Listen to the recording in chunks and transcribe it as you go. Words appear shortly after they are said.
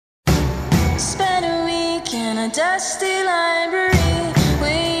Spent a week in a dusty library,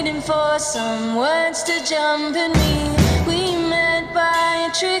 waiting for some words to jump at me. We met by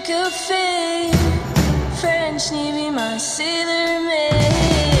a trick of fate. French Navy, my sailor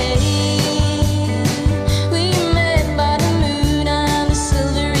maid. We met by the moon and the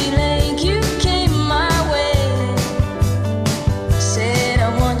silvery lake. You came my way, said I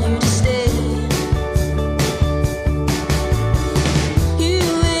want you to stay. You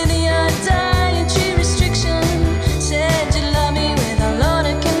with your dietary restriction said you love me with a lot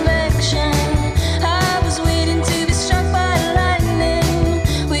of conviction. I was waiting to be struck by lightning,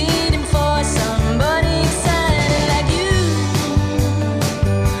 waiting for somebody excited like you.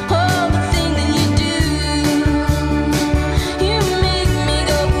 Oh, the thing that you do, you make me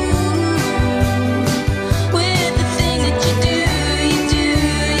go ooh. With the thing that you do, you do,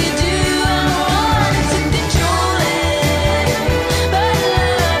 you do. I wanted to control it, but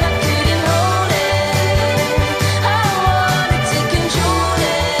love, I couldn't hold it. I wanted to control it,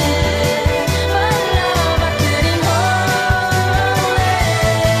 but love, I couldn't hold it.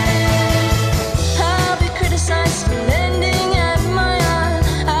 I'll be criticized for lending at my heart.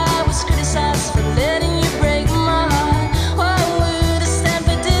 I was criticized for letting you break my heart. Why would I stand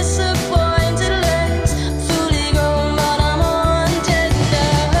for disappointed legs? Fully grown, but I'm on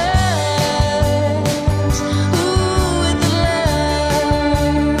tender hooks. Ooh, with the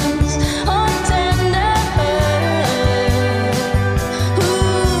legs, on tender hooks.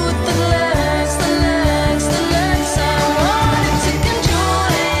 Ooh, with the legs, the legs, the legs. I wanted to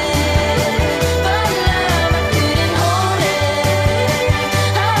control it, but love, I couldn't hold it.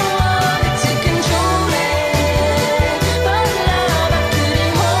 I wanted to control it, but love, I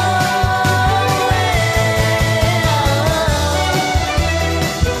couldn't hold it.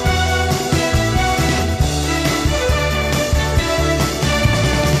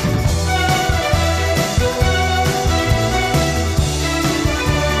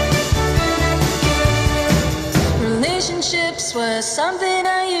 Relationships were something